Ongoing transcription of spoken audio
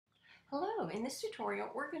Hello, in this tutorial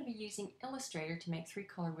we're going to be using Illustrator to make three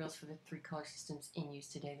color wheels for the three color systems in use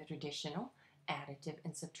today, the traditional, additive,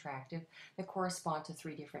 and subtractive, that correspond to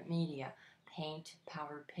three different media: paint,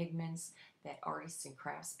 powdered pigments that artists and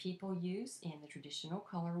craftspeople use in the traditional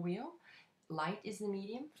color wheel. Light is the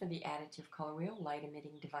medium for the additive color wheel, light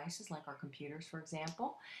emitting devices like our computers, for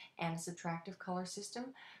example, and a subtractive color system.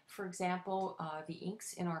 For example, the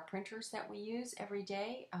inks in our printers that we use every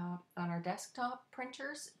day on our desktop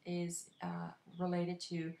printers is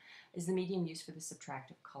is the medium used for the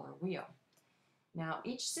subtractive color wheel. Now,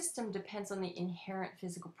 each system depends on the inherent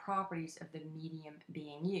physical properties of the medium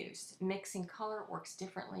being used. Mixing color works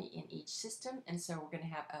differently in each system, and so we're going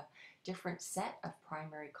to have a different set of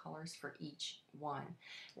primary colors for each one.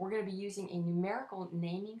 We're going to be using a numerical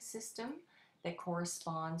naming system that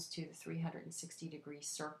corresponds to the 360-degree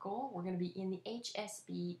circle. We're going to be in the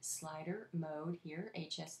HSB slider mode here,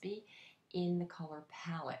 HSB, in the color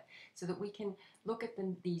palette, so that we can look at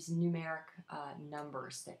these numeric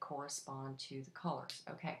numbers that correspond to the colors.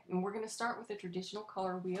 Okay, and we're going to start with the traditional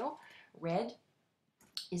color wheel. Red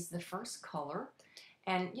is the first color,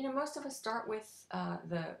 and most of us start with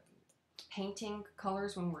the painting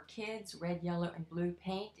colors when we're kids. Red, yellow, and blue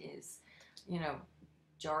paint is,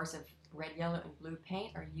 jars of red, yellow, and blue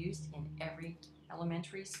paint are used in every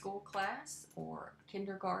elementary school class or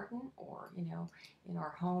kindergarten, or in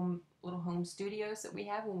our little home studios that we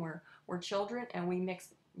have when we're children, and we mix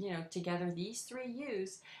together these three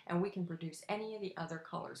hues, and we can produce any of the other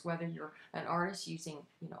colors, whether you're an artist using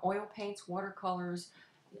oil paints, watercolors,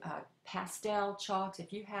 pastel, chalks.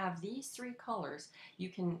 If you have these three colors, you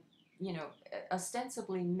can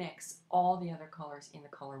ostensibly mix all the other colors in the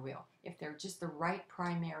color wheel if they're just the right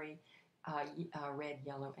primary red,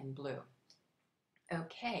 yellow, and blue.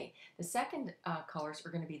 Okay, the second colors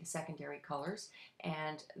are going to be the secondary colors,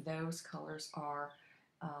 and those colors are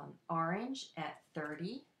orange at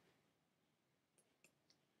 30,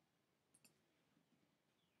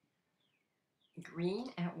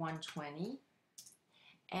 green at 120,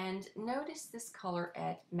 and notice this color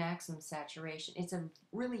at maximum saturation. It's a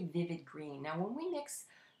really vivid green. Now when we mix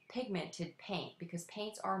pigmented paint, because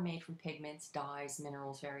paints are made from pigments, dyes,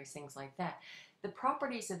 minerals, various things like that, the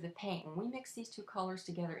properties of the paint, when we mix these two colors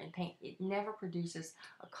together in paint, it never produces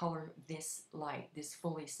a color this light, this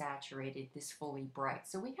fully saturated, this fully bright.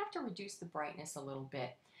 So we have to reduce the brightness a little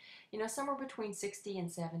bit. Somewhere between 60 and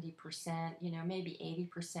 70%, maybe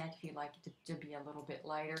 80% if you'd like it to be a little bit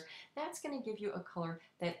lighter. That's going to give you a color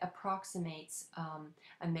that approximates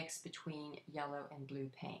a mix between yellow and blue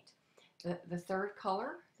paint. The third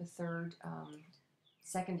color, the third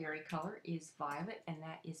secondary color, is violet, and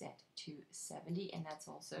that is at 270, and that's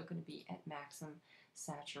also going to be at maximum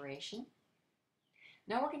saturation.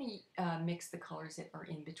 Now we're going to mix the colors that are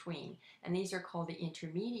in between, and these are called the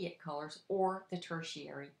intermediate colors or the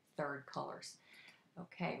tertiary third colors.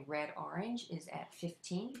 Okay, red-orange is at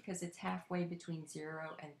 15 because it's halfway between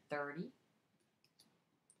 0 and 30.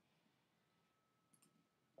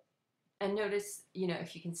 And notice,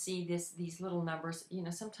 if you can see these little numbers,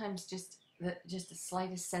 sometimes just the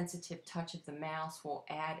slightest sensitive touch of the mouse will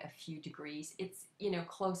add a few degrees. It's,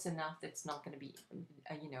 close enough that it's not going to be,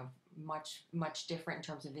 much different in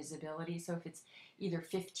terms of visibility. So if it's either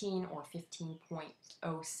 15 or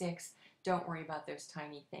 15.06, don't worry about those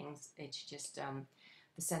tiny things. It's just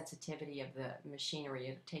the sensitivity of the machinery.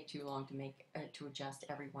 It'll take too long to adjust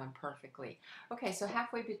everyone perfectly. Okay, so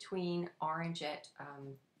halfway between orange at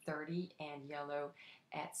 30 and yellow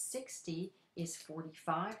at 60 is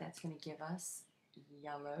 45. That's going to give us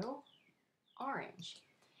yellow orange.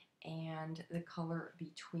 And the color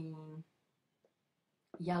between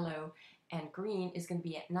yellow and green is going to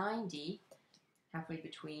be at 90, halfway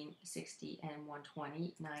between 60 and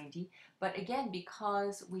 120, 90. But again,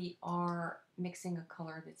 because we are mixing a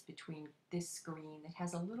color that's between this green that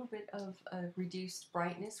has a little bit of reduced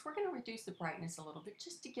brightness, we're going to reduce the brightness a little bit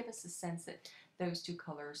just to give us a sense that those two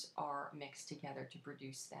colors are mixed together to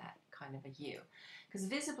produce that kind of a hue. Because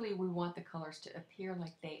visibly we want the colors to appear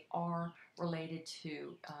like they are related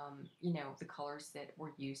to, the colors that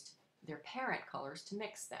were used, their parent colors, to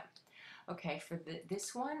mix them. Okay, for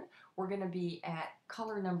this one, we're going to be at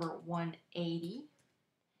color number 180,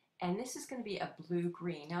 and this is going to be a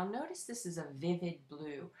blue-green. Now notice this is a vivid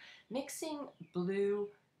blue. Mixing blue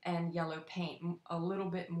and yellow paint, a little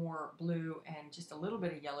bit more blue and just a little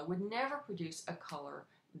bit of yellow, would never produce a color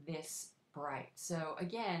this bright. So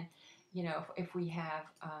again, if we have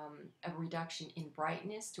a reduction in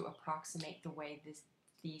brightness to approximate the way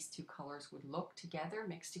these two colors would look together,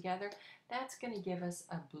 mixed together, that's going to give us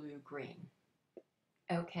a blue-green.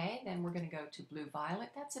 Okay, then we're going to go to blue-violet.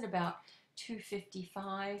 That's at about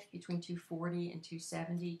 255, between 240 and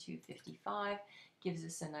 270, 255 gives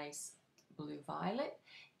us a nice blue violet.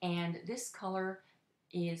 And this color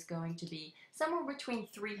is going to be somewhere between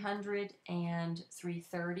 300 and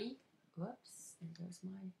 330. Whoops, there goes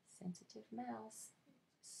my sensitive mouse.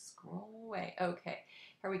 Scroll away. Okay,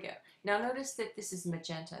 here we go. Now notice that this is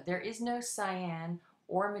magenta. There is no cyan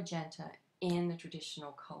or magenta in the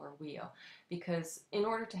traditional color wheel, because in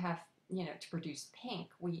order to have, to produce pink,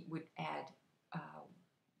 we would add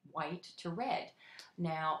white to red.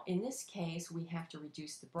 Now, in this case, we have to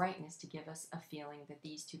reduce the brightness to give us a feeling that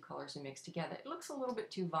these two colors are mixed together. It looks a little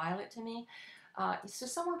bit too violet to me. So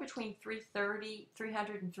somewhere between 300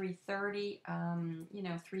 and 330,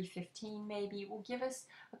 315 maybe, will give us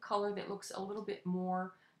a color that looks a little bit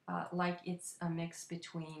more like it's a mix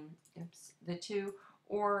between the two.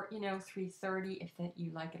 Or, 330, if that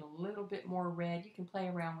you like it a little bit more red, you can play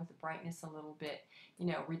around with the brightness a little bit,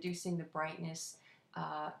 reducing the brightness,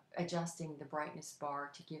 adjusting the brightness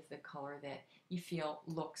bar to give the color that you feel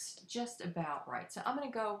looks just about right. So I'm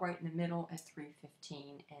going to go right in the middle at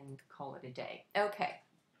 315 and call it a day. Okay,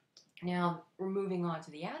 now we're moving on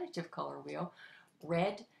to the additive color wheel.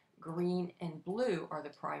 Red, green, and blue are the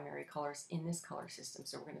primary colors in this color system.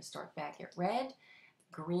 So we're going to start back at red,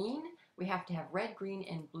 green. We have to have red, green,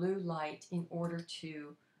 and blue light in order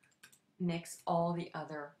to mix all the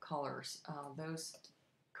other colors. Those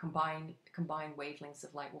combined wavelengths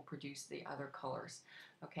of light will produce the other colors.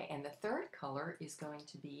 Okay, and the third color is going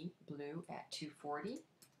to be blue at 240.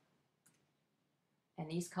 And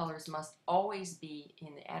these colors must always be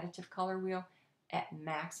in the additive color wheel at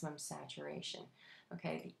maximum saturation.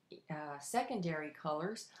 Okay, the secondary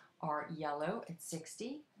colors are yellow at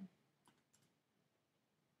 60.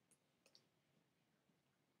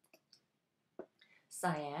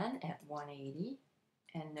 Cyan at 180,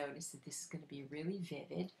 and notice that this is going to be really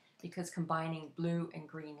vivid because combining blue and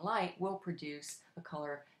green light will produce a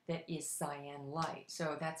color that is cyan light.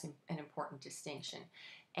 So that's an important distinction.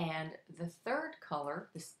 And the third color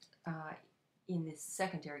in this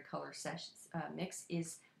secondary color mix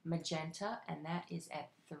is magenta, and that is at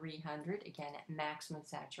 300, again at maximum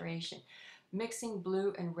saturation. Mixing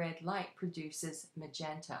blue and red light produces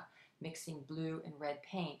magenta. Mixing blue and red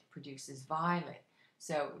paint produces violet.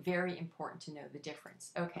 So very important to know the difference.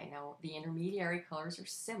 Okay, now the intermediary colors are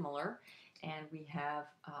similar, and we have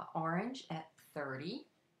orange at 30.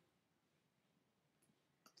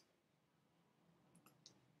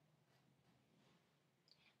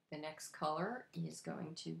 The next color is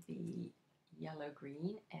going to be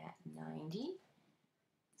yellow-green at 90.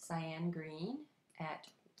 Cyan-green at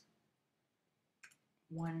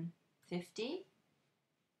 150.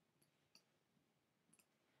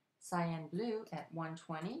 Cyan blue at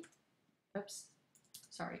 120. Oops,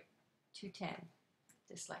 sorry, 210.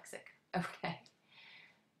 Dyslexic. Okay.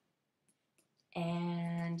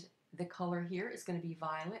 And the color here is going to be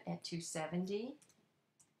violet at 270.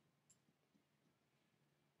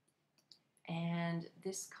 And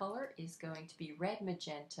this color is going to be red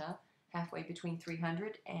magenta, halfway between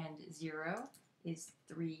 300 and 0 is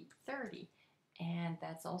 330. And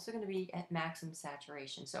that's also going to be at maximum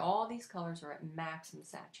saturation. So all these colors are at maximum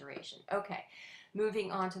saturation. Okay,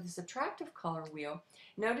 moving on to the subtractive color wheel.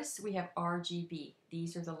 Notice we have RGB.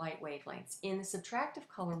 These are the light wavelengths. In the subtractive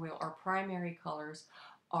color wheel, our primary colors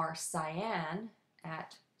are cyan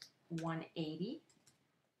at 180,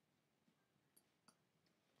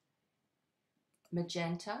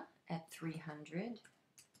 magenta at 300,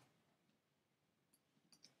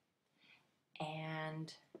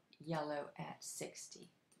 and yellow at 60.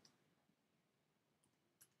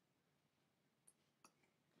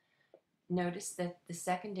 Notice that the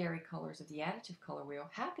secondary colors of the additive color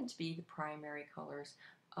wheel happen to be the primary colors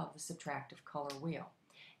of the subtractive color wheel.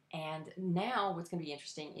 And now what's going to be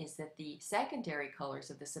interesting is that the secondary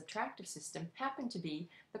colors of the subtractive system happen to be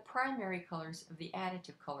the primary colors of the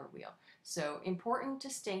additive color wheel. So important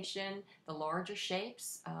distinction, the larger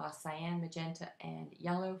shapes, cyan, magenta, and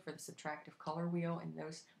yellow for the subtractive color wheel in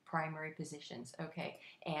those primary positions. Okay,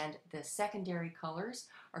 and the secondary colors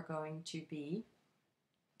are going to be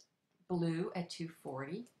blue at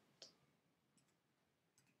 240,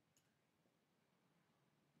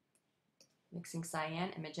 mixing cyan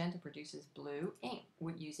and magenta produces blue ink.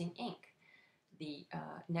 We're using ink. The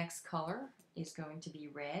next color is going to be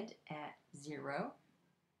red at 0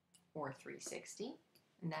 or 360,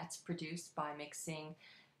 and that's produced by mixing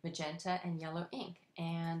magenta and yellow ink.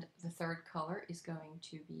 And the third color is going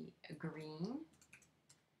to be green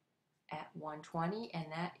at 120, and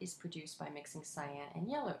that is produced by mixing cyan and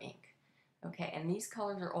yellow ink. Okay, and these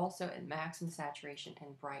colors are also at maximum saturation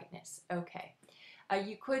and brightness. Okay.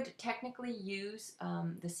 You could technically use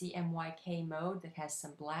the CMYK mode that has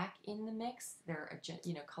some black in the mix. There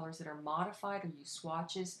are colors that are modified, or use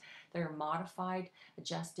swatches that are modified,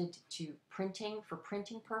 adjusted to printing for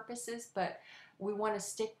printing purposes. But we want to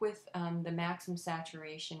stick with the maximum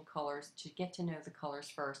saturation colors to get to know the colors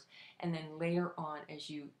first, and then later on, as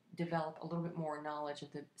you develop a little bit more knowledge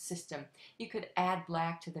of the system, you could add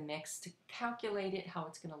black to the mix to calculate it how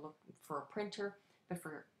it's going to look for a printer. But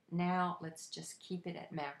for now, let's just keep it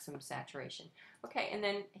at maximum saturation. Okay, and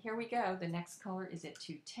then here we go. The next color is at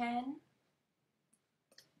 210,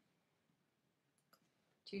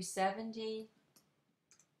 270,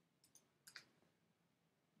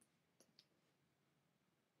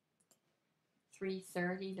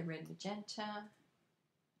 330, the red magenta,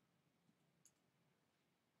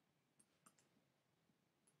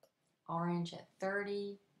 orange at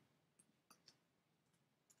 30,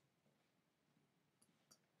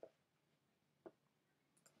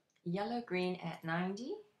 yellow green at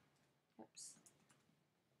 90, oops,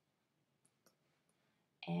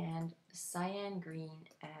 and cyan green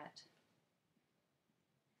at,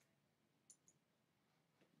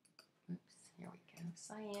 oops, here we go,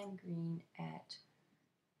 cyan green at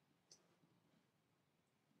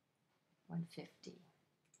 150.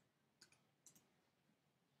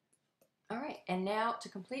 All right, and now to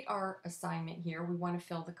complete our assignment here, we want to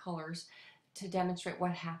fill the colors to demonstrate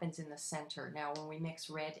what happens in the center. Now, when we mix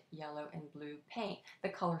red, yellow, and blue paint, the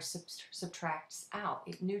color subtracts out.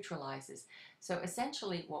 It neutralizes. So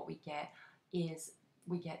essentially what we get is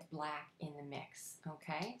we get black in the mix,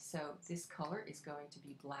 okay? So this color is going to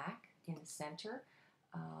be black in the center.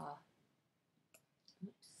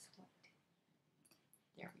 Oops,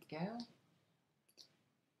 there we go.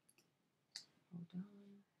 Hold on.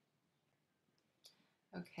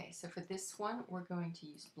 Okay, so for this one, we're going to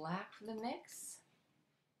use black for the mix.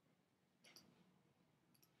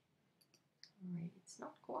 All right, it's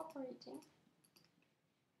not cooperating.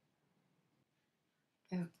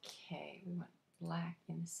 Okay, we want black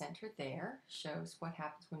in the center there. Shows what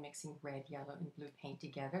happens when mixing red, yellow, and blue paint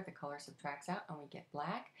together. The color subtracts out and we get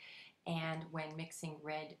black. And when mixing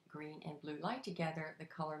red, green, and blue light together, the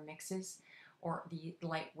color mixes, or the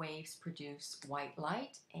light waves produce white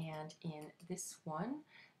light. And in this one,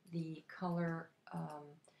 the color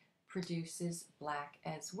produces black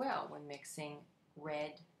as well when mixing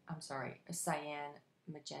cyan,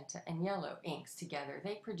 magenta, and yellow inks together.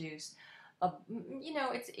 They produce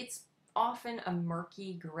it's often a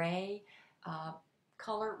murky gray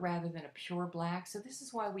color rather than a pure black. So this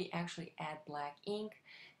is why we actually add black ink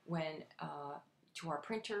when to our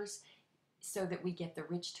printers, so that we get the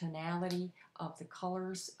rich tonality of the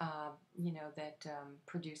colors, that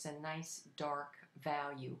produce a nice dark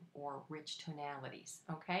value or rich tonalities.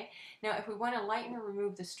 Okay. Now, if we want to lighten or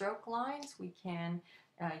remove the stroke lines, we can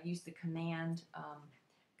use the Command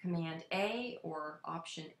A or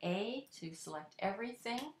Option A to select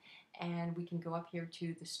everything, and we can go up here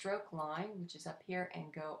to the stroke line, which is up here,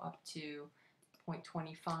 and go up to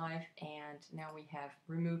 0.25, and now we have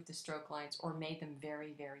removed the stroke lines or made them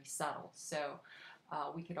very, very subtle. So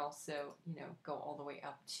we could also, go all the way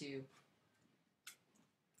up to,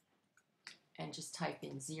 and just type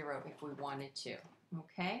in 0 if we wanted to.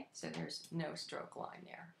 Okay, so there's no stroke line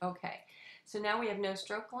there. Okay, so now we have no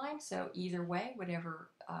stroke line, so either way, whatever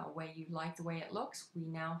way you like the way it looks, we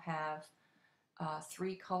now have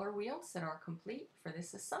 3 color wheels that are complete for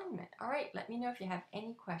this assignment. All right, let me know if you have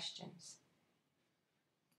any questions.